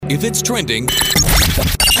If it's trending,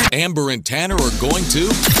 Amber and Tanner are going to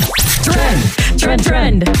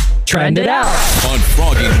Trend it out. on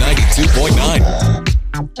Froggy 92.9.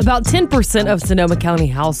 About 10% of Sonoma County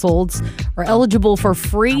households are eligible for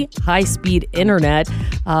free high-speed internet.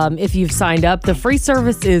 If you've signed up, the free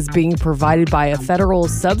service is being provided by a federal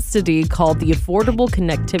subsidy called the Affordable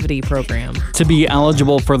Connectivity Program. To be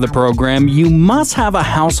eligible for the program, you must have a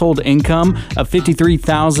household income of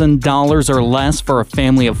 $53,000 or less for a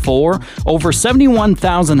family of four. Over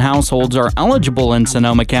 71,000 households are eligible in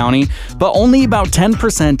Sonoma County, but only about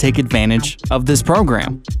 10% take advantage of this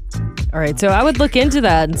program. All right, so I would look into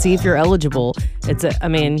that and see if you're eligible. It's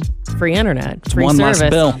free internet, free one service. less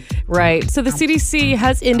bill. Right. So the CDC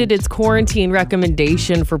has ended its quarantine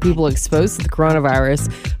recommendation for people exposed to the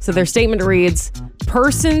coronavirus. So their statement reads,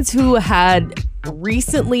 persons who had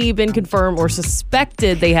recently been confirmed or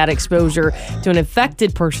suspected they had exposure to an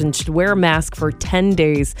infected person should wear a mask for 10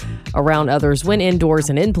 days around others when indoors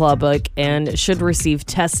and in public, and should receive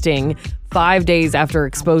testing 5 days after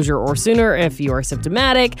exposure or sooner if you are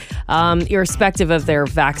symptomatic, irrespective of their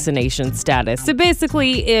vaccination status. So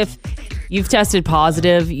basically, if you've tested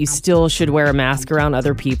positive, you still should wear a mask around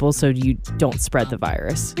other people so you don't spread the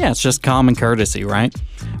virus. Yeah, it's just common courtesy, right?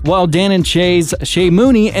 Well, Dan and Shay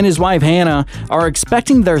Mooney and his wife Hannah are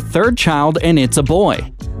expecting their third child, and it's a boy.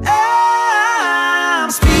 I'm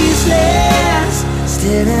speechless,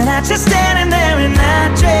 staring at you standing there in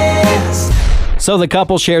that dress. So the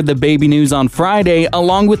couple shared the baby news on Friday,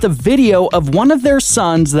 along with a video of one of their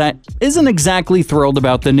sons that isn't exactly thrilled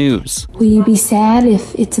about the news. Will you be sad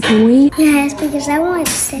if it's a boy? Yes, because I want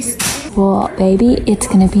a sister. Well, baby, it's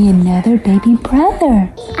gonna be another baby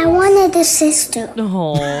brother. I wanted a sister.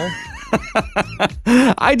 Oh.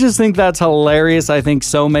 I just think that's hilarious. I think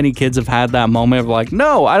so many kids have had that moment of like,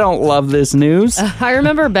 no, I don't love this news. I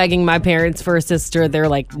remember begging my parents for a sister. They're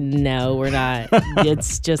like, no, we're not.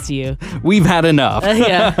 It's just you. We've had enough.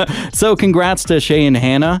 Yeah. So congrats to Shay and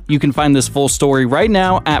Hannah. You can find this full story right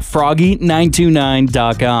now at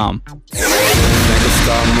froggy929.com.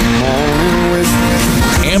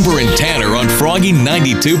 Amber and Tanner on Froggy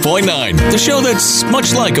 92.9, the show that's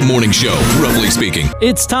much like a morning show, roughly speaking.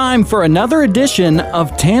 It's time for another edition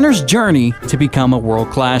of Tanner's journey to become a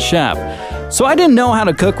world-class chef. So I didn't know how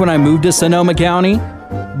to cook when I moved to Sonoma County,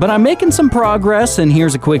 but I'm making some progress, and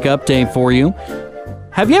here's a quick update for you.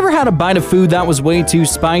 Have you ever had a bite of food that was way too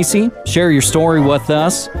spicy? Share your story with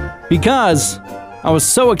us, because I was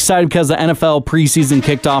so excited because the NFL preseason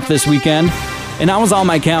kicked off this weekend, and I was on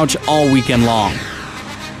my couch all weekend long.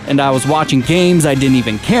 And I was watching games I didn't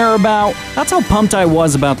even care about. That's how pumped I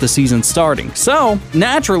was about the season starting. So,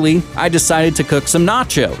 naturally, I decided to cook some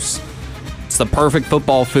nachos. It's the perfect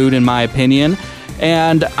football food in my opinion.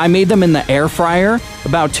 And I made them in the air fryer.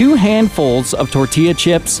 About 2 handfuls of tortilla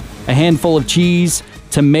chips, a handful of cheese,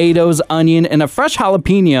 tomatoes, onion, and a fresh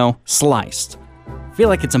jalapeno sliced. I feel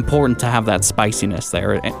like it's important to have that spiciness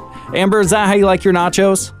there. Amber, is that how you like your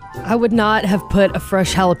nachos? I would not have put a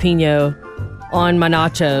fresh jalapeno on my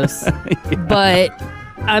nachos. Yeah. But,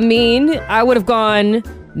 I mean, I would have gone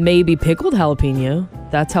maybe pickled jalapeno.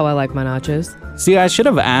 That's how I like my nachos. See, I should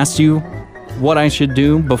have asked you what I should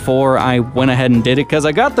do before I went ahead and did it, because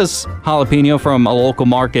I got this jalapeno from a local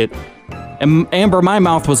market, and Amber, my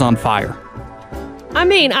mouth was on fire. I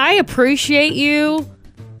mean, I appreciate you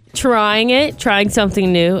trying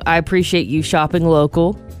something new. I appreciate you shopping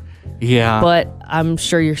local. Yeah. But I'm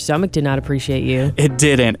sure your stomach did not appreciate you. It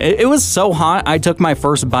didn't. It was so hot, I took my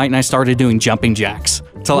first bite and I started doing jumping jacks.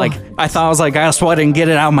 So, I thought I was like, I gotta sweat and get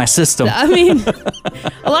it out of my system. I mean,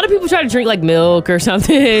 a lot of people try to drink like milk or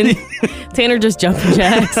something. Tanner just jumping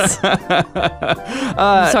jacks.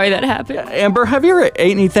 I'm sorry that happened. Amber, have you ever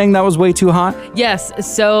ate anything that was way too hot? Yes.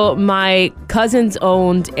 So my cousins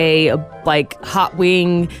owned a hot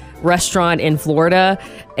wing restaurant in Florida,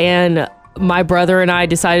 and my brother and I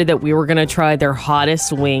decided that we were going to try their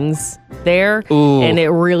hottest wings there. Ooh. And it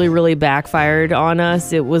really, really backfired on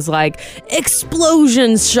us. It was like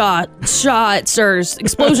explosion shots or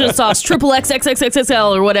explosion sauce, triple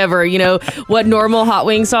XXXXL or whatever, you know, what normal hot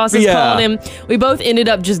wing sauce is called. And we both ended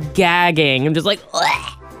up just gagging and just like,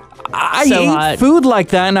 bleh. I So ate hot. food like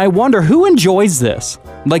that, and I wonder who enjoys this.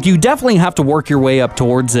 Like, you definitely have to work your way up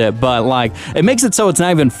towards it, but like, it makes it so it's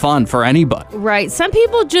not even fun for anybody. Right. Some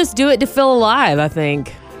people just do it to feel alive, I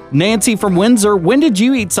think. Nancy from Windsor, when did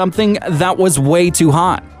you eat something that was way too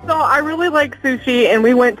hot? So I really like sushi, and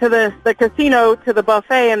we went to the casino to the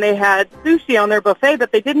buffet, and they had sushi on their buffet,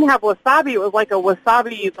 but they didn't have wasabi. It was like a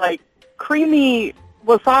wasabi, like creamy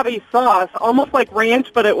wasabi sauce, almost like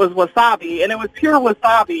ranch, but it was wasabi, and it was pure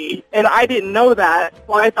wasabi, and I didn't know that,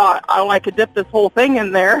 so I thought, oh, I could dip this whole thing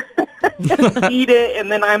in there, eat it,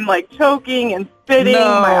 and then I'm like choking and spitting,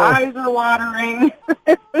 my eyes are watering.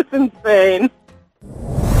 It was insane.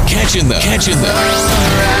 Catching them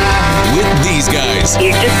with these guys.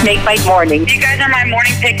 You just make my morning. You guys are my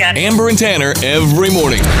morning pickup. Amber and Tanner every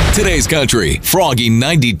morning. Today's Country, Froggy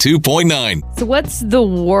 92.9. So what's the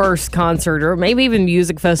worst concert or maybe even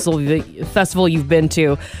music festival you've been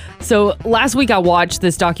to? So last week I watched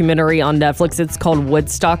this documentary on Netflix. It's called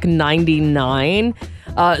Woodstock 99.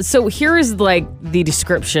 So here's like the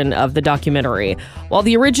description of the documentary. While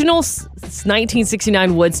the original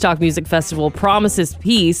 1969 Woodstock Music Festival promises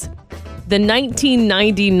peace, the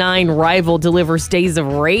 1999 rival delivers days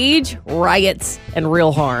of rage, riots, and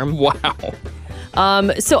real harm. Wow.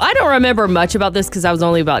 So I don't remember much about this because I was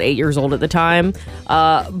only about 8 years old at the time.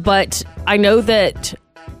 But I know that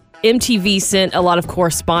MTV sent a lot of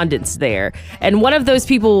correspondents there. And one of those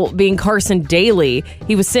people being Carson Daly,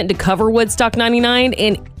 he was sent to cover Woodstock 99.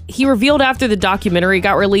 And he revealed after the documentary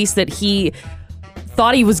got released that he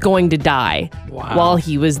thought he was going to die while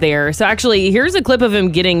he was there. So actually, here's a clip of him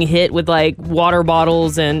getting hit with like water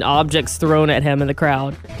bottles and objects thrown at him in the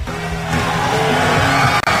crowd.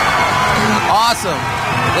 Awesome.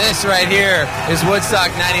 This right here is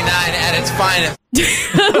Woodstock 99 at its finest.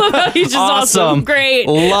 He's just awesome. Great.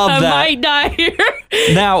 Love that. I might die here.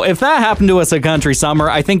 Now, if that happened to us at Country Summer,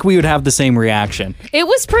 I think we would have the same reaction. It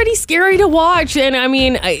was pretty scary to watch. And I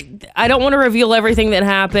mean, I don't want to reveal everything that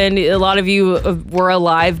happened. A lot of you were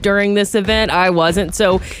alive during this event. I wasn't.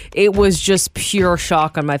 So it was just pure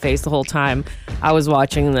shock on my face the whole time I was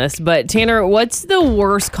watching this. But Tanner, what's the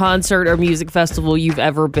worst concert or music festival you've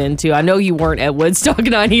ever been to? I know you weren't at Woodstock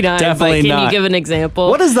 99. Definitely but can not. you give an example?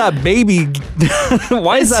 What is that baby?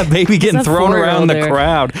 Why is that baby getting thrown around the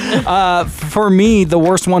crowd? For me, the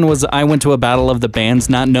worst one was I went to a Battle of the Bands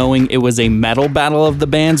not knowing it was a metal Battle of the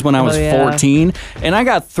Bands when I was 14. And I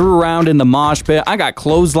got threw around in the mosh pit. I got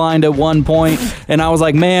clotheslined at one point. And I was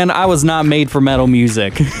like, man, I was not made for metal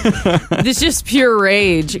music. It's just pure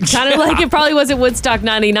rage. Kind of like it probably was at Woodstock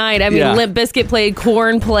 99. I mean, Limp Bizkit played,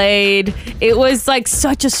 Korn played. It was like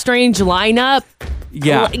such a strange lineup.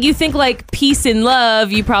 Yeah. You think like peace and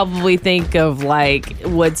love, you probably think of like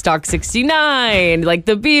Woodstock 69, like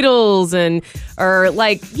the Beatles or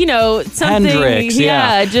like, you know, something. Hendrix,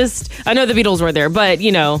 just, I know the Beatles were there, but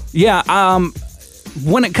you know. Yeah,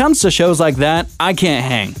 when it comes to shows like that, I can't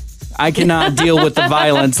hang. I cannot deal with the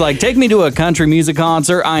violence. Like, take me to a country music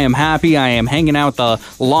concert. I am happy. I am hanging out the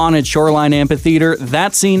lawn at Shoreline Amphitheater.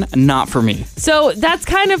 That scene, not for me. So that's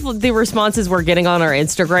kind of the responses we're getting on our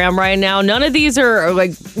Instagram right now. None of these are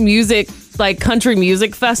like music, like country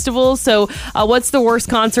music festivals. So what's the worst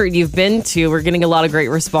concert you've been to? We're getting a lot of great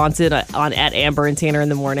responses on at Amber and Tanner in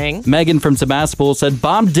the morning. Megan from Sebastopol said,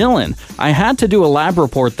 Bob Dylan. I had to do a lab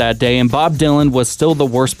report that day, and Bob Dylan was still the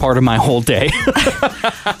worst part of my whole day.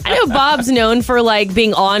 I know Bob's known for like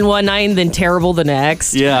being on one night and then terrible the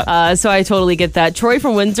next. Yeah. So I totally get that. Troy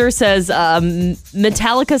from Windsor says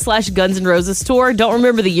Metallica / Guns N' Roses tour. Don't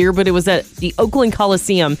remember the year, but it was at the Oakland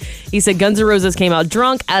Coliseum. He said Guns N' Roses came out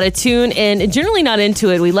drunk, out of tune, and generally not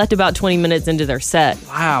into it. We left about 20 minutes into their set.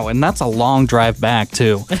 Wow, and that's a long drive back,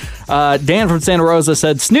 too. Dan from Santa Rosa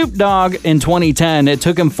said Snoop Dogg in 2010. It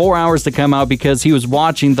took him 4 hours to come out because he was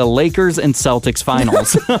watching the Lakers and Celtics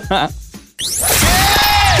finals.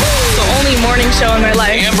 The only morning show in my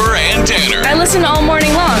life. Amber and Tanner. I listen all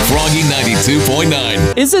morning long. Froggy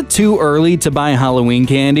 92.9. Is it too early to buy Halloween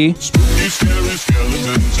candy?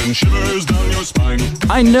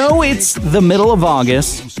 I know it's the middle of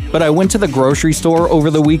August, but I went to the grocery store over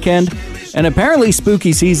the weekend, and apparently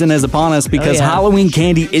spooky season is upon us because Halloween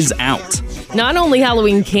candy is out. Not only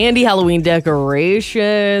Halloween candy, Halloween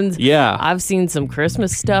decorations. Yeah. I've seen some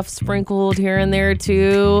Christmas stuff sprinkled here and there,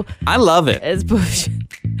 too. I love it. It's pushing.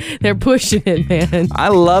 They're pushing it, man. I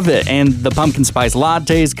love it. And the pumpkin spice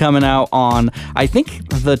latte is coming out on, I think,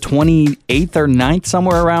 the 28th or 9th,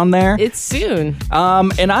 somewhere around there. It's soon.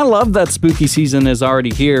 And I love that spooky season is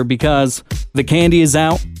already here because the candy is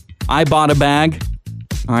out. I bought a bag.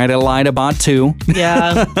 All right, I lied, I bought 2.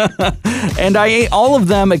 Yeah. And I ate all of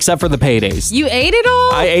them except for the paydays. You ate it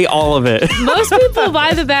all? I ate all of it. Most people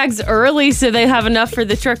buy the bags early so they have enough for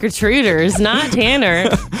the trick-or-treaters, not Tanner.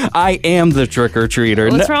 I am the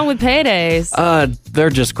trick-or-treater. What's wrong with paydays?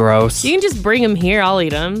 They're just gross. You can just bring them here. I'll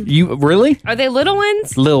eat them. You really? Are they little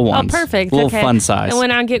ones? Little ones. Oh, perfect. Little okay. fun size. And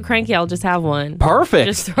when I get cranky, I'll just have one. Perfect.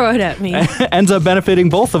 Just throw it at me. Ends up benefiting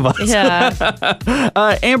both of us. Yeah.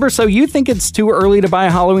 Amber, so you think it's too early to buy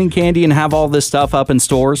a Halloween candy and have all this stuff up in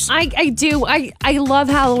stores? I do. I love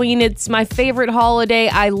Halloween. It's my favorite holiday.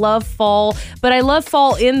 I love fall, but I love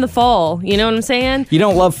fall in the fall. You know what I'm saying? You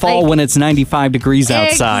don't love fall when it's 95 degrees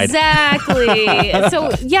outside. Exactly.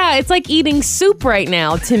 So, yeah, it's like eating soup right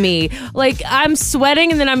now to me. Like, I'm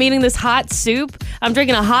sweating and then I'm eating this hot soup. I'm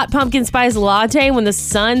drinking a hot pumpkin spice latte when the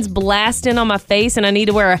sun's blasting on my face and I need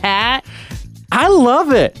to wear a hat. I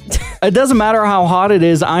love it. It doesn't matter how hot it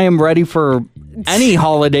is. I am ready for any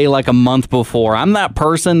holiday like a month before. I'm that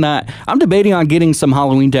person that I'm debating on getting some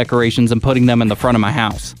Halloween decorations and putting them in the front of my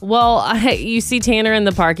house. Well, you see Tanner in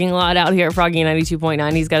the parking lot out here at Froggy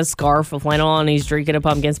 92.9. He's got a scarf, a flannel on, and he's drinking a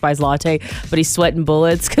pumpkin spice latte, but he's sweating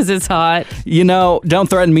bullets because it's hot. You know, don't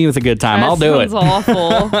threaten me with a good time. I'll do it. That sounds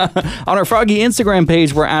awful. On our Froggy Instagram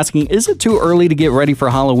page, we're asking, is it too early to get ready for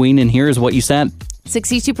Halloween? And here's what you said.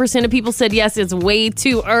 62% of people said yes, it's way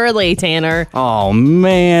too early, Tanner. Oh,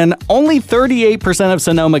 man. Only 38% of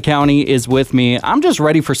Sonoma County is with me. I'm just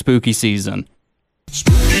ready for spooky season.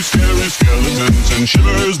 Spooky, scary skeletons and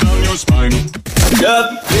shivers down your spine.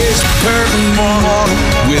 Up this curtain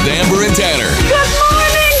with Amber and Tanner. Good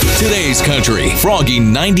morning. Today's Country, Froggy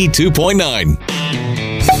 92.9.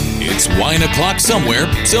 It's wine o'clock somewhere,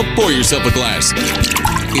 so pour yourself a glass.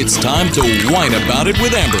 It's time to whine about it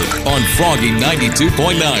with Amber on Froggy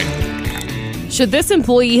 92.9. Should this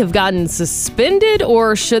employee have gotten suspended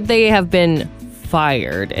or should they have been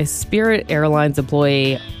fired? A Spirit Airlines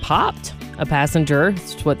employee popped a passenger,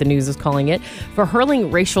 that's what the news is calling it, for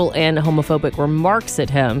hurling racial and homophobic remarks at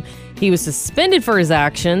him. He was suspended for his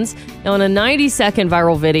actions. Now, in a 90-second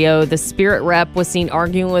viral video, the Spirit rep was seen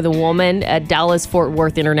arguing with a woman at Dallas-Fort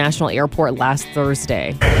Worth International Airport last Thursday.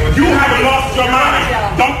 You haven't lost your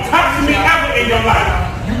mind. Don't touch me ever in your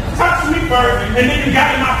life. You touch me first, and then you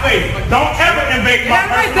got in my face. Don't ever invade my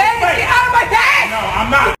personal space. Get out of my face! No, I'm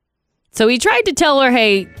not. So he tried to tell her,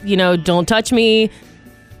 hey, don't touch me.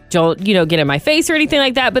 Don't, get in my face or anything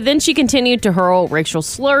like that. But then she continued to hurl racial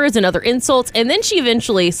slurs and other insults. And then she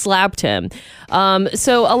eventually slapped him.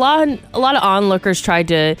 So a lot of onlookers tried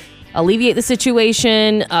to alleviate the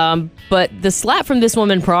situation. But the slap from this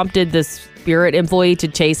woman prompted the Spirit employee to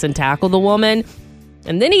chase and tackle the woman.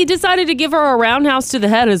 And then he decided to give her a roundhouse to the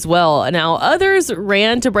head as well. Now, others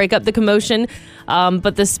ran to break up the commotion,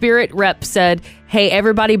 but the Spirit rep said, hey,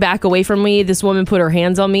 everybody back away from me. This woman put her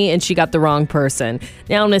hands on me, and she got the wrong person.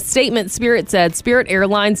 Now, in a statement, Spirit said, Spirit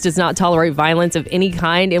Airlines does not tolerate violence of any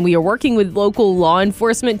kind, and we are working with local law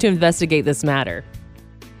enforcement to investigate this matter.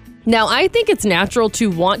 Now, I think it's natural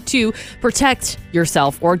to want to protect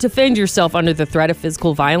yourself or defend yourself under the threat of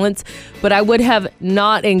physical violence, but I would have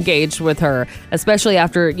not engaged with her, especially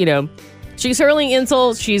after, she's hurling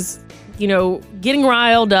insults, she's, getting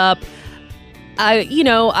riled up.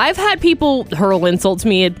 I've had people hurl insults at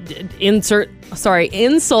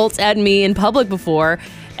me in public before,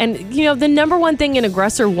 and, the number one thing an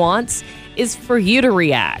aggressor wants is for you to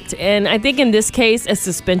react. And I think in this case, a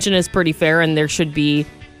suspension is pretty fair, and there should be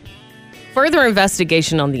further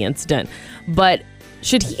investigation on the incident. But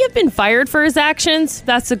should he have been fired for his actions?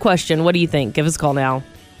 That's the question. What do you think? Give us a call now.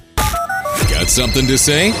 Got something to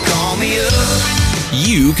say? Call me up.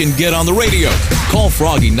 You can get on the radio. Call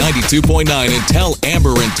Froggy 92.9 and tell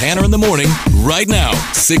Amber and Tanner in the morning right now.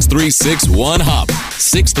 636-1HOP.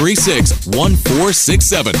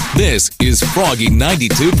 636-1467. This is Froggy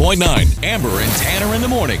 92.9. Amber and Tanner in the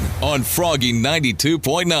morning on Froggy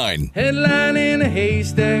 92.9. Headline in a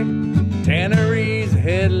haystack. Tanner reads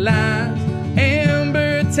headlines.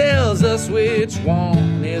 Amber tells us which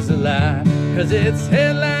one is a lie. 'Cause it's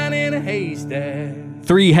headline in a haystack.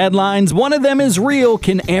 3 headlines. One of them is real.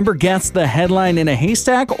 Can Amber guess the headline in a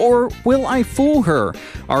haystack, or will I fool her?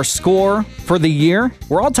 Our score for the year,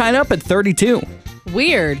 we're all tied up at 32.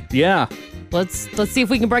 Weird. Yeah. Let's see if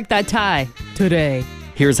we can break that tie today.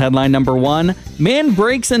 Here's headline number 1. Man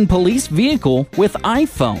breaks in police vehicle with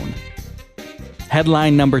iPhone.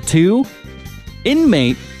 Headline number 2.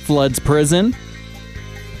 Inmate floods prison.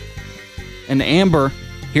 And Amber,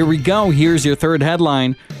 here we go. Here's your third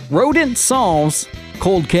headline. Rodent solves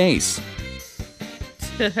cold case.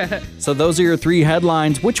 So those are your 3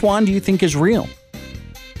 headlines. Which one do you think is real?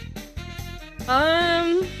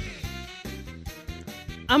 I'm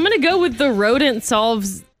going to go with the rodent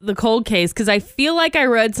solves the cold case because I feel like I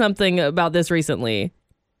read something about this recently.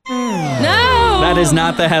 No! That is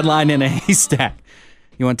not the headline in a haystack.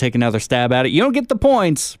 You want to take another stab at it? You don't get the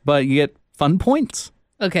points, but you get fun points.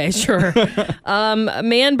 Okay, sure. A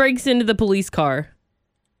man breaks into the police car.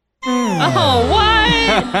 Oh,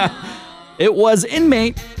 what? It was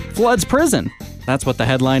inmate floods prison. That's what the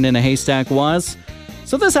headline in a haystack was.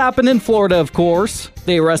 So this happened in Florida, of course.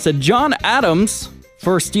 They arrested John Adams,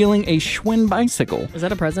 for stealing a Schwinn bicycle. Is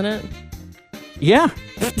that a president? Yeah.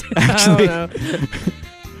 Actually. I don't know.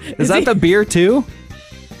 Is that the beer too?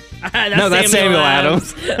 That's Samuel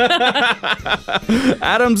Adams.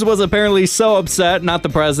 Adams was apparently so upset, not the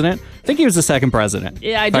president. I think he was the second president.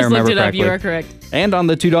 Yeah, I just looked it up. You are correct. And on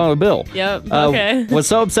the $2 bill. Yep, okay. Was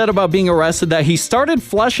so upset about being arrested that he started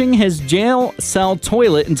flushing his jail cell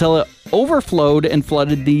toilet until it overflowed and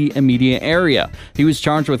flooded the immediate area. He was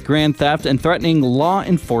charged with grand theft and threatening law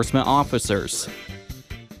enforcement officers.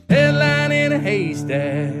 Headline in a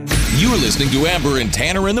haystack. You're listening to Amber and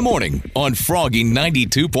Tanner in the morning on Froggy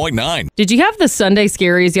 92.9. Did you have the Sunday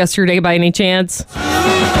Scaries yesterday by any chance?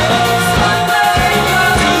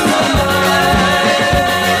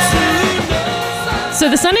 So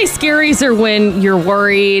the Sunday Scaries are when you're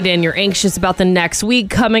worried and you're anxious about the next week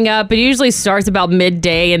coming up. It usually starts about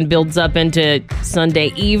midday and builds up into Sunday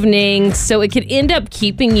evening. So it could end up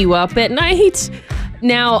keeping you up at night.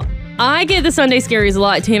 Now, I get the Sunday Scaries a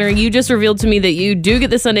lot. Tanner, you just revealed to me that you do get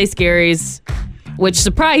the Sunday Scaries, which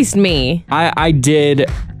surprised me. I did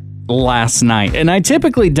last night, and I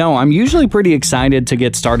typically don't. I'm usually pretty excited to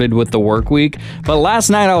get started with the work week, but last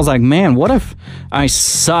night I was like, man, what if I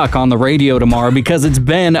suck on the radio tomorrow because it's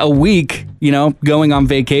been a week, going on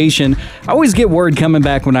vacation. I always get word coming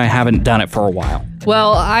back when I haven't done it for a while.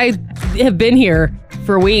 Well, I have been here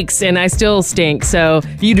for weeks and I still stink. So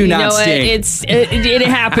you do not stink. It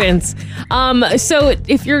happens. So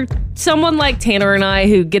if you're someone like Tanner and I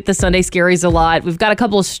who get the Sunday Scaries a lot, we've got a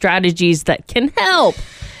couple of strategies that can help.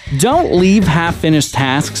 Don't leave half-finished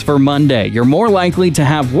tasks for Monday. You're more likely to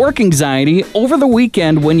have work anxiety over the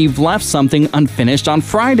weekend when you've left something unfinished on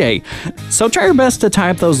Friday. So try your best to tie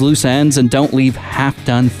up those loose ends and don't leave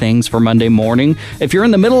half-done things for Monday morning. If you're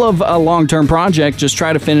in the middle of a long-term project, just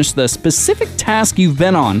try to finish the specific task you've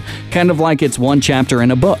been on, kind of like it's one chapter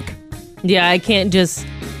in a book. Yeah, I can't just...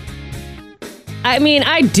 I mean,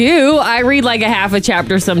 I do. I read like a half a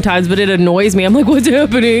chapter sometimes, but it annoys me. I'm like, what's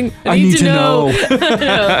happening? I need to know.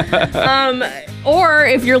 Or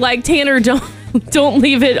if you're like Tanner, don't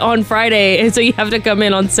leave it on Friday, and so you have to come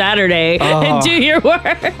in on Saturday and do your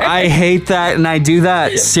work. I hate that, and I do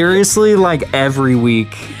that seriously like every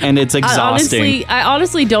week, and it's exhausting. I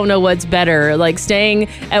honestly don't know what's better, like staying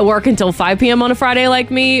at work until 5 p.m. on a Friday like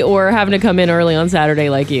me, or having to come in early on Saturday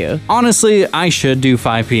like you. Honestly, I should do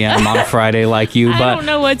 5 p.m. on a Friday like you, but I don't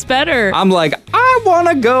know what's better. I'm like, I want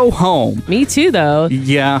to go home. Me too, though.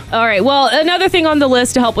 Yeah. All right, well, another thing on the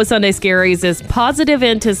list to help with Sunday Scaries is positive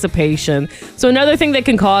anticipation. So another thing that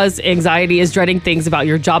can cause anxiety is dreading things about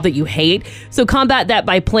your job that you hate. So combat that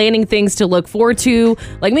by planning things to look forward to,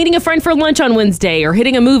 like meeting a friend for lunch on Wednesday or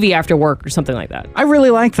hitting a movie after work or something like that. I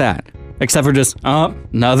really like that. Except for just,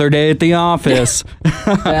 another day at the office.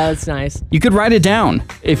 Yeah, that's nice. You could write it down.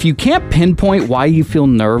 If you can't pinpoint why you feel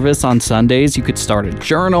nervous on Sundays, you could start a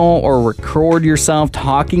journal or record yourself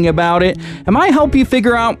talking about it. It might help you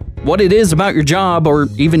figure out what it is about your job or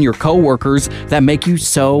even your coworkers that make you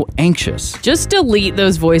so anxious. Just delete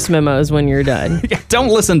those voice memos when you're done. Yeah, don't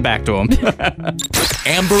listen back to them.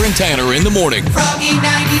 Amber and Tanner in the morning. Froggy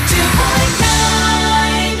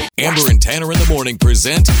 92.9. Amber and Tanner in the morning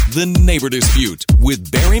present The Neighbor Dispute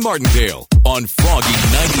with Barry Martindale on Froggy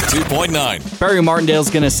 92.9. Barry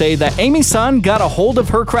Martindale's going to say that Amy's son got a hold of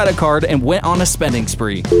her credit card and went on a spending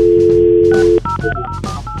spree.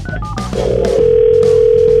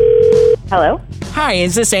 Hello? Hi,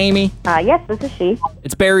 is this Amy? Yes, this is she.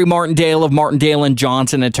 It's Barry Martindale of Martindale &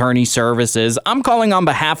 Johnson Attorney Services. I'm calling on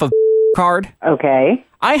behalf of Card. Okay.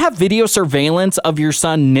 I have video surveillance of your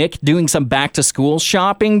son, Nick, doing some back-to-school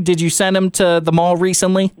shopping. Did you send him to the mall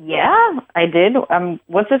recently? Yeah, I did.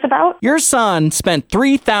 What's this about? Your son spent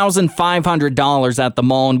 $3,500 at the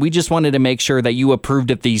mall, and we just wanted to make sure that you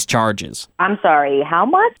approved of these charges. I'm sorry, how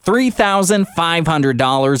much?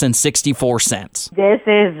 $3,500.64. This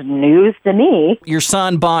is news to me. Your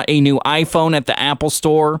son bought a new iPhone at the Apple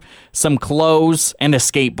Store, some clothes, and a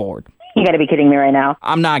skateboard. You gotta be kidding me right now.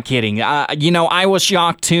 I'm not kidding. I was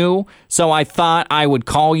shocked too, so I thought I would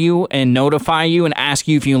call you and notify you and ask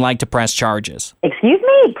you if you'd like to press charges. Excuse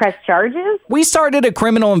me? Press charges? We started a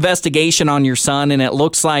criminal investigation on your son, and it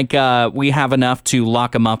looks like we have enough to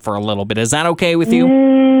lock him up for a little bit. Is that okay with you?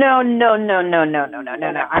 No.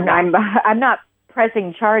 I'm not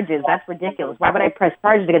pressing charges. That's ridiculous. Why would I press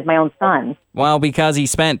charges against my own son? Well, because he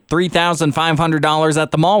spent $3,500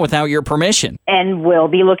 at the mall without your permission. And will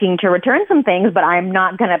be looking to return some things, but I'm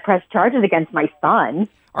not going to press charges against my son.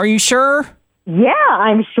 Are you sure? Yeah,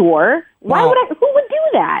 I'm sure. Who would do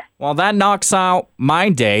that? Well, that knocks out my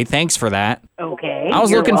day. Thanks for that. Okay,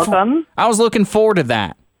 you're welcome. I was looking forward to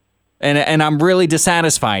that. And I'm really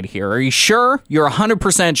dissatisfied here. Are you sure? You're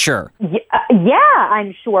 100% sure? Yeah,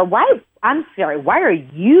 I'm sure. Why? I'm sorry. Why are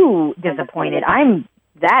you disappointed?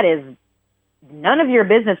 That is none of your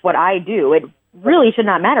business what I do. It really should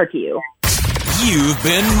not matter to you. You've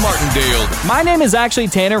been Martindale. My name is actually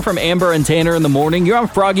Tanner from Amber and Tanner in the Morning. You're on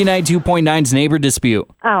Froggy 92.9's Neighbor Dispute.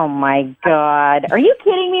 Oh, my God. Are you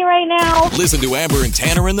kidding me right now? Listen to Amber and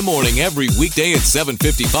Tanner in the Morning every weekday at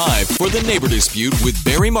 7:55 for the Neighbor Dispute with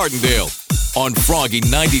Barry Martindale on Froggy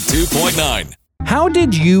 92.9. How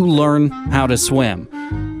did you learn how to swim?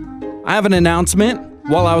 I have an announcement.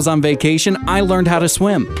 While I was on vacation, I learned how to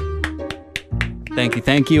swim.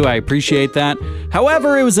 Thank you. I appreciate that.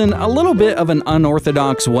 However, it was in a little bit of an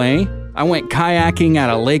unorthodox way. I went kayaking at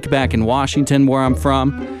a lake back in Washington, where I'm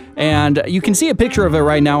from. And you can see a picture of it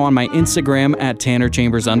right now on my Instagram at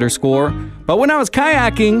TannerChambers_. But when I was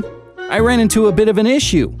kayaking, I ran into a bit of an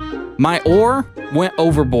issue. My oar went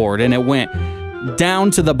overboard and it went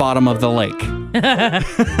down to the bottom of the lake.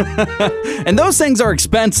 And those things are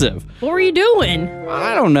expensive. What were you doing?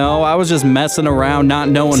 I don't know. I was just messing around, not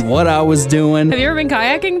knowing what I was doing. Have you ever been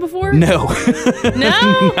kayaking before? No.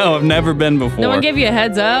 No? No, I've never been before. No one gave you a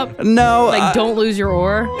heads up? No. Like, don't lose your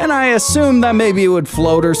oar? And I assumed that maybe it would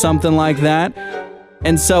float or something like that.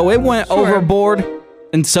 And so it went overboard,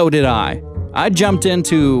 and so did I. I jumped in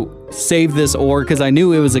to save this oar because I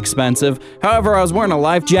knew it was expensive. However, I was wearing a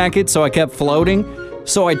life jacket, so I kept floating.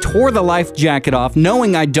 So I tore the life jacket off,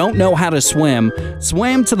 knowing I don't know how to swim,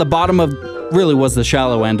 swam to the bottom of, really was the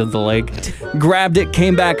shallow end of the lake, grabbed it,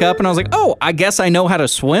 came back up, and I was like, oh, I guess I know how to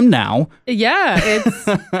swim now. Yeah,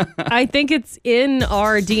 I think it's in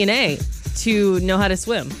our DNA to know how to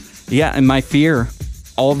swim. Yeah, and my fear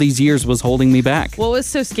all these years was holding me back. What was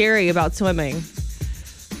so scary about swimming?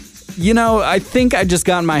 You know, I think I just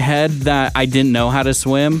got in my head that I didn't know how to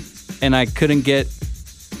swim, and I couldn't get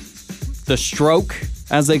the stroke,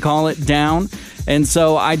 as they call it, down. And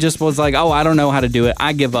so I just was like, oh, I don't know how to do it.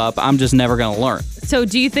 I give up. I'm just never going to learn. So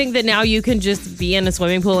do you think that now you can just be in a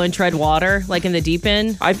swimming pool and tread water, like in the deep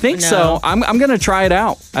end? I think so. I'm going to try it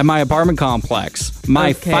out at my apartment complex.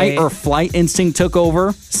 My fight or flight instinct took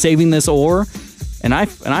over, saving this oar, and I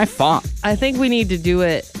fought. I think we need to do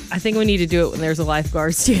it. I think we need to do it when there's a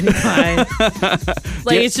lifeguard standing by.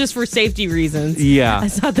 It's just for safety reasons. Yeah.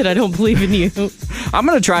 It's not that I don't believe in you. I'm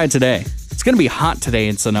going to try it today. It's going to be hot today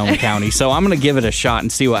in Sonoma County, so I'm going to give it a shot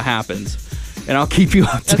and see what happens. And I'll keep you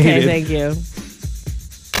updated. Okay, thank you.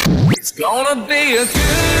 It's gonna be a good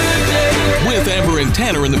day. With Amber and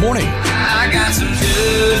Tanner in the Morning. I got some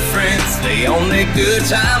good friends. They only good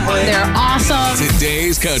time when they're awesome.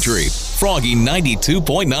 Today's Country. Froggy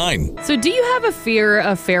 92.9. So do you have a fear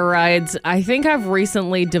of fair rides? I think I've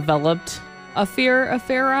recently developed a fear of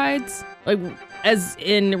fair rides. Like, as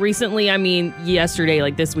in recently, I mean yesterday,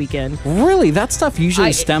 like this weekend. Really? That stuff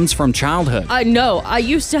usually stems from childhood. No, I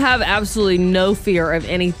used to have absolutely no fear of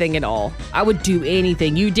anything at all. I would do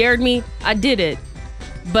anything. You dared me, I did it.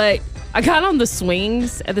 But I got on the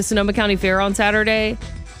swings at the Sonoma County Fair on Saturday,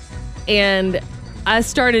 and I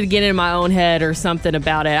started getting in my own head or something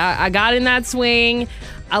about it. I got in that swing.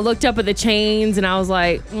 I looked up at the chains and I was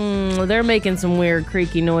like, they're making some weird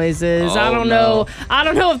creaky noises. Oh, I don't know. I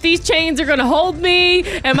don't know if these chains are going to hold me.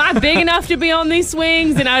 Am I big enough to be on these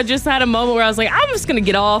swings? And I just had a moment where I was like, I'm just going to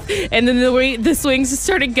get off. And then the swings just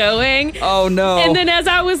started going. Oh, no. And then as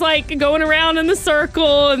I was like going around in the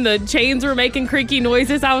circle and the chains were making creaky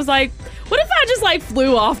noises, I was like, what if I just like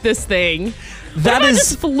flew off this thing? I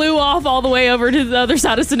just flew off all the way over to the other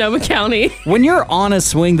side of Sonoma County. When you're on a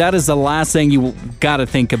swing, that is the last thing you got to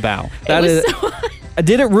think about.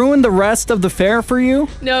 Did it ruin the rest of the fair for you?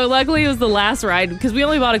 No, luckily it was the last ride because we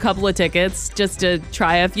only bought a couple of tickets just to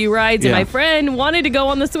try a few rides. And my friend wanted to go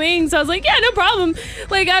on the swing, so I was like, yeah, no problem.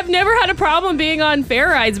 Like, I've never had a problem being on fair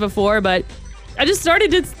rides before, but I just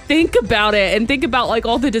started to think about it and think about like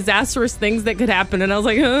all the disastrous things that could happen. And I was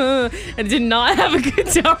like, I did not have a good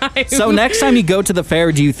time. So next time you go to the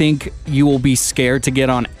fair, do you think you will be scared to get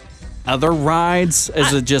on other rides?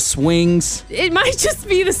 Is it just swings? It might just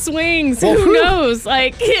be the swings. Well, who knows?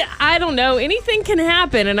 Like, I don't know. Anything can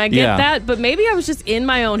happen. And I get that. But maybe I was just in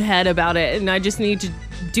my own head about it. And I just need to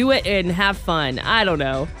do it and have fun. I don't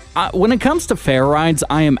know. When it comes to fair rides,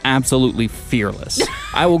 I am absolutely fearless.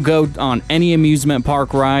 I will go on any amusement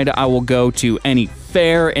park ride. I will go to any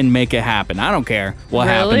fair and make it happen. I don't care what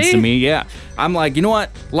happens to me. Yeah. I'm like, you know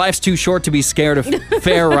what? Life's too short to be scared of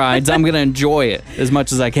fair rides. I'm going to enjoy it as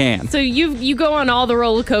much as I can. So you go on all the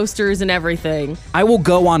roller coasters and everything. I will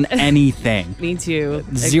go on anything. Me too.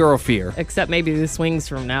 Zero fear. Except maybe the swings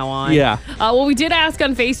from now on. Yeah. Well, we did ask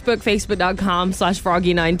on Facebook,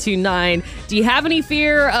 facebook.com/Froggy929. Do you have any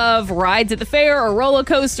fear of rides at the fair or roller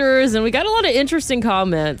coasters? And we got a lot of interesting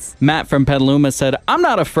comments. Matt from Petaluma said, I'm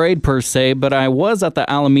not afraid per se, but I was at the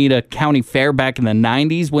Alameda County Fair back in the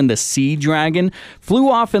 90s when the Sea Dragon flew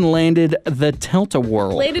off and landed the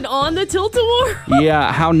Tilt-A-Whirl. Landed on the Tilt-A-Whirl?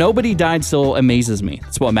 Yeah, how nobody died still amazes me.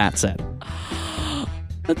 That's what Matt said.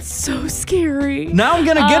 That's so scary. Now I'm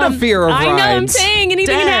going to get a fear of rides. I know, I'm saying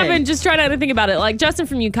anything can happen. Just try not to think about it. Like Justin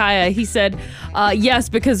from Ukiah, he said, yes,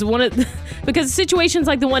 because because situations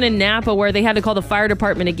like the one in Napa where they had to call the fire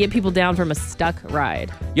department to get people down from a stuck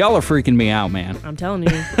ride. Y'all are freaking me out, man. I'm telling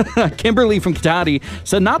you. Kimberly from Katati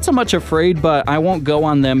said, not so much afraid, but I won't go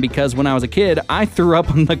on them because when I was a kid, I threw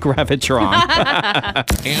up on the Gravitron.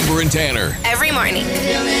 Amber and Tanner. Every morning.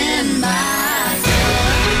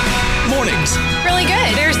 Mornings. Really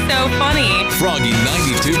good. They're so funny. Froggy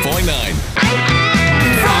 92.9.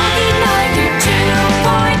 Froggy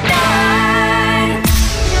 92.9.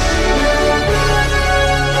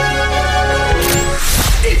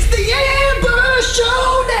 It's the Amber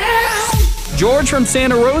Showdown. George from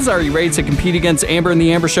Santa Rosa, are you ready to compete against Amber in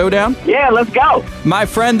the Amber Showdown? Yeah, let's go. My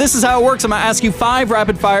friend, this is how it works. I'm going to ask you 5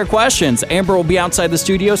 rapid-fire questions. Amber will be outside the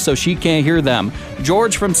studio, so she can't hear them.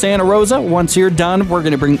 George from Santa Rosa, once you're done, we're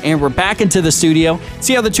going to bring Amber back into the studio,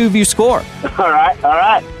 see how the two of you score. All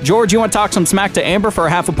right. George, you want to talk some smack to Amber for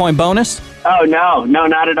a half a point bonus? Oh, no,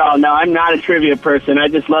 not at all. No, I'm not a trivia person. I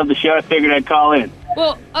just love the show. I figured I'd call in.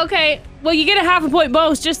 Well, okay. Well, you get a half a point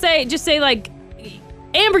bonus. Just say like,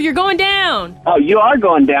 Amber, you're going down. Oh, you are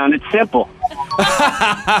going down. It's simple.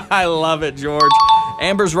 I love it, George.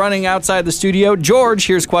 Amber's running outside the studio. George,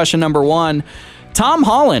 here's question number 1. Tom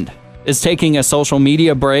Holland is taking a social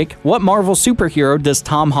media break. What Marvel superhero does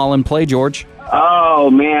Tom Holland play, George? Oh,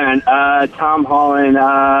 man. Tom Holland,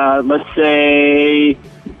 let's say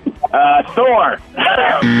Thor.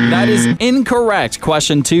 That is incorrect.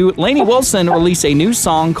 Question 2. Lainey Wilson released a new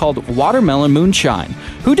song called Watermelon Moonshine.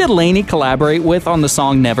 Who did Lainey collaborate with on the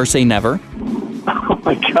song Never Say Never? Oh,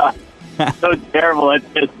 my God. So terrible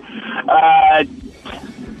at this. I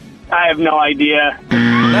have no idea.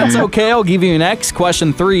 That's okay. I'll give you an X.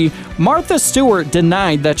 Question 3. Martha Stewart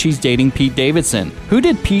denied that she's dating Pete Davidson. Who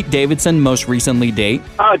did Pete Davidson most recently date?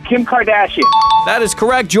 Kim Kardashian. That is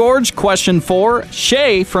correct, George. Question 4.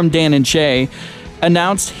 Shay from Dan and Shay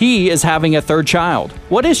announced he is having a third child.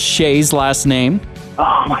 What is Shay's last name?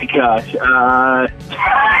 Oh, my gosh.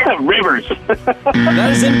 Rivers.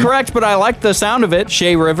 That is incorrect, but I like the sound of it.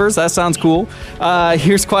 Shay Rivers, that sounds cool.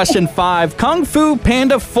 Here's question 5. Kung Fu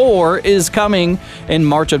Panda 4 is coming in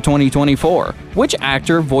March of 2024. Which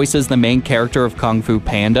actor voices the main character of Kung Fu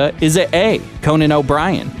Panda? Is it A, Conan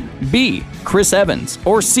O'Brien, B, Chris Evans,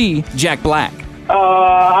 or C, Jack Black?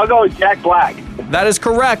 I'll go with Jack Black. That is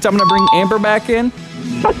correct. I'm going to bring Amber back in.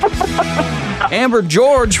 Amber,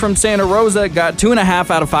 George from Santa Rosa got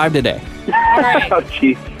 2.5 out of 5 today. All right. Oh,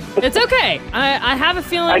 jeez. It's okay. I have a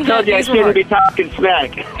feeling I told you I shouldn't be talking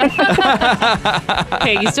smack.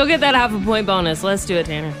 Okay, you still get that half a point bonus. Let's do it,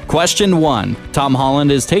 Tanner. Question 1. Tom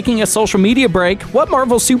Holland is taking a social media break. What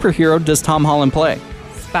Marvel superhero does Tom Holland play?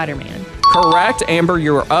 Spider-Man. Correct. Amber,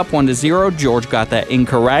 you're up 1-0. George got that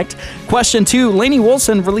incorrect. Question 2. Lainey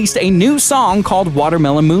Wilson released a new song called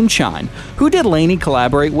Watermelon Moonshine. Who did Lainey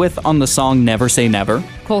collaborate with on the song Never Say Never?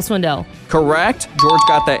 Cole Swindell. Correct. George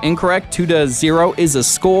got that incorrect. 2-0 is a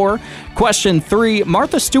score. Question 3.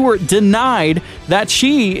 Martha Stewart denied that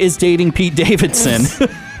she is dating Pete Davidson.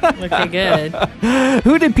 Okay, good.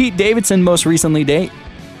 Who did Pete Davidson most recently date?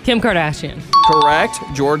 Kim Kardashian. Correct.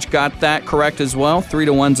 George got that correct as well.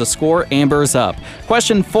 3-1's a score. Amber's up.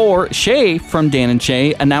 Question 4. Shay from Dan and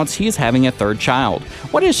Shay announced he is having a third child.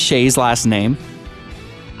 What is Shay's last name?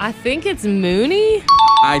 I think it's Mooney.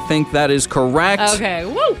 I think that is correct. Okay.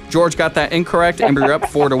 Woo. George got that incorrect. Amber, you're up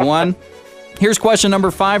 4-1. Here's question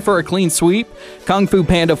number 5 for a clean sweep. Kung Fu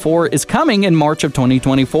Panda 4 is coming in March of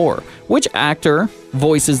 2024. Which actor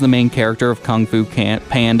voices the main character of Kung Fu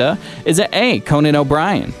Panda? Is it A, Conan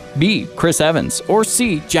O'Brien, B, Chris Evans, or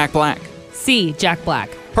C, Jack Black? C, Jack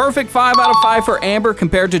Black. Perfect 5 out of 5 for Amber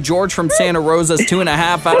compared to George from Santa Rosa's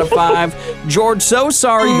 2.5 out of 5. George, so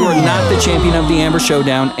sorry you are not the champion of the Amber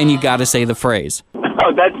Showdown, and you got to say the phrase.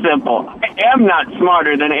 Oh, that's simple. I am not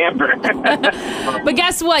smarter than Amber. But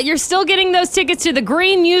guess what? You're still getting those tickets to the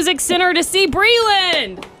Green Music Center to see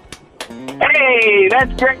Breland. Hey,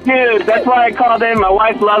 that's great news. That's why I called in. My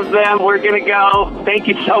wife loves them. We're going to go. Thank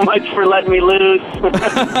you so much for letting me lose.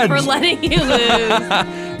 For letting you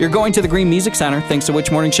lose. You're going to the Green Music Center. Thanks to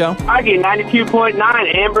which morning show? Froggy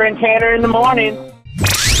 92.9, Amber and Tanner in the morning.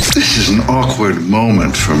 This is an awkward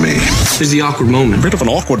moment for me. This is the awkward moment. Bit of an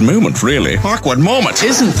awkward moment, really. Awkward moment.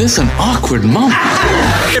 Isn't this an awkward moment?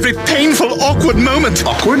 Every painful, awkward moment.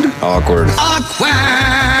 Awkward? Awkward.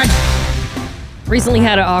 Awkward! Recently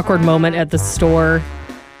had an awkward moment at the store.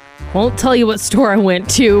 Won't tell you what store I went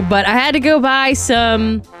to, but I had to go buy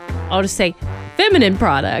some, I'll just say, feminine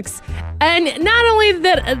products. And not only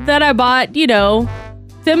that I bought,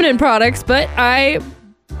 feminine products, but I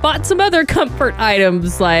bought some other comfort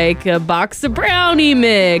items like a box of brownie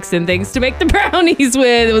mix and things to make the brownies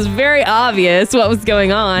with. It was very obvious what was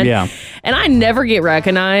going on. Yeah. And I never get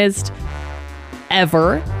recognized,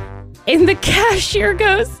 ever. And the cashier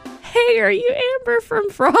goes, "Hey, are you Amber from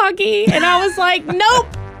Froggy?" And I was like, "Nope,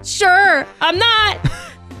 sure, I'm not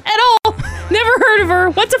at all. Never heard of her.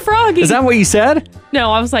 What's a Froggy?" Is that what you said?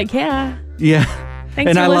 No, I was like, "Yeah." Yeah.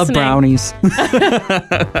 Thanks and for I listening. love brownies.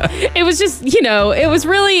 It was just, it was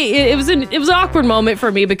really, it was an awkward moment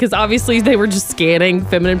for me because obviously they were just scanning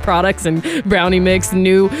feminine products and brownie mix,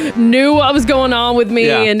 knew what was going on with me,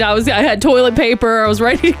 Yeah. and I had toilet paper. I was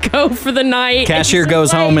ready to go for the night. Cashier goes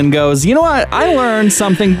home and goes, "You know what? I learned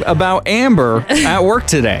something about Amber at work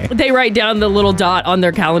today." They write down the little dot on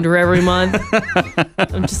their calendar every month.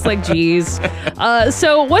 I'm just like, geez.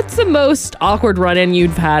 So what's the most awkward run-in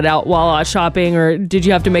you've had out while out shopping, or did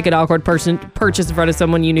you have to make an awkward purchase in front of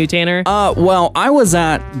someone you knew, Tanner? Well, I was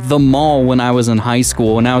at the mall when I was in high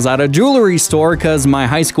school, and I was at a jewelry store because my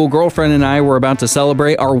high school girlfriend and I were about to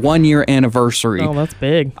celebrate our 1-year anniversary. Oh, that's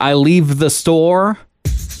big. I leave the store,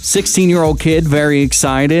 16-year-old kid, very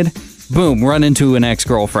excited. Boom, run into an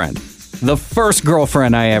ex-girlfriend. The first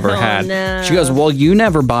girlfriend I ever had. No. She goes, "Well, you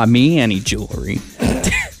never bought me any jewelry."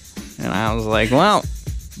 And I was like, well,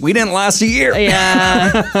 we didn't last a year.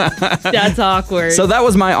 Yeah, that's awkward. So that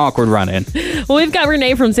was my awkward run-in. Well, we've got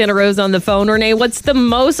Renee from Santa Rosa on the phone. Renee, what's the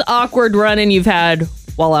most awkward run-in you've had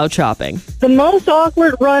while out shopping? The most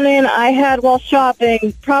awkward run-in I had while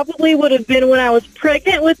shopping probably would have been when I was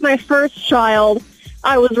pregnant with my first child.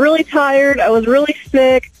 I was really tired. I was really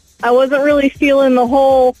sick. I wasn't really feeling the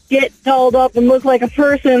whole get dolled up and look like a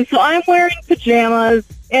person. So I'm wearing pajamas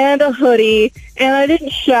and a hoodie, and I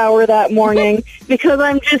didn't shower that morning because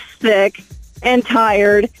I'm just sick and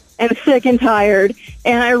tired and sick and tired.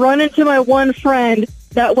 And I run into my one friend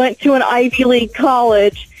that went to an Ivy League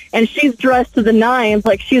college, and she's dressed to the nines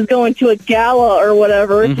like she's going to a gala or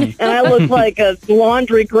whatever, and I look like a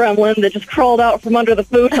laundry gremlin that just crawled out from under the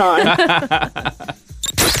futon.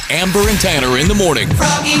 Amber and Tanner in the morning.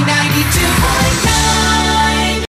 Froggy 92.9.